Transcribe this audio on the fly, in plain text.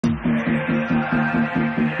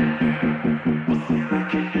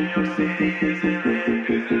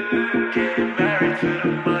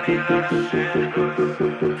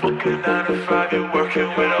Fucking 9 to 5, you working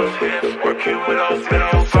with those hips, working with those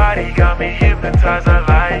hips. Your body got me hypnotized, I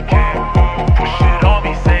like it. Push it on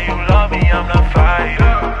me, say you love me, I'm not fighting.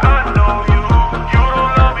 I know you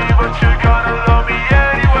don't love me, but you gotta love me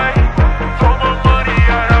anyway. Throw my money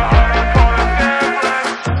at a high for a family.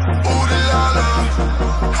 Ooh Delilah,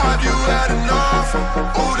 have you had enough?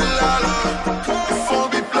 Ooh Delilah, your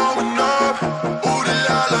phone be blowing up. Ooh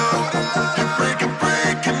Delilah, you're breaking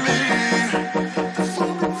me.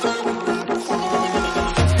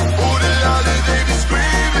 Ooh Delilah, they be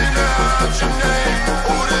screaming out your name.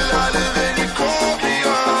 Ooh Delilah, then you call me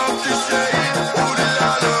up to say, ooh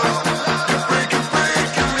Delilah, you're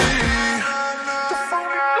breaking me. The phone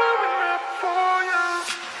be blowing up for you.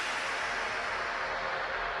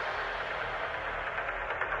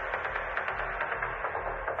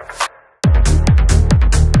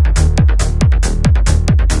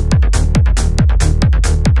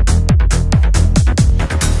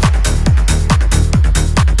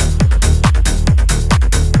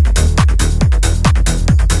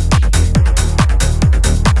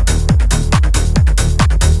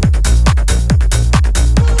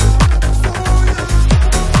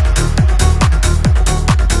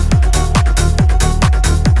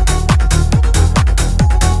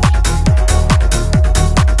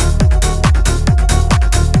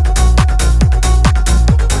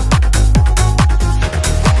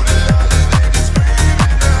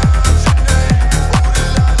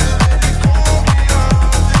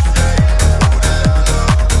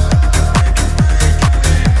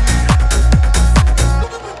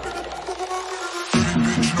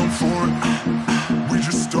 We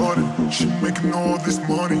just started, she making all this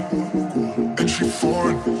money, and she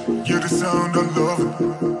foreign, yeah the sound I love it.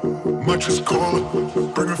 Might just call her,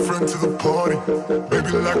 bring a friend to the party,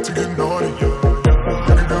 baby like to get naughty, yeah.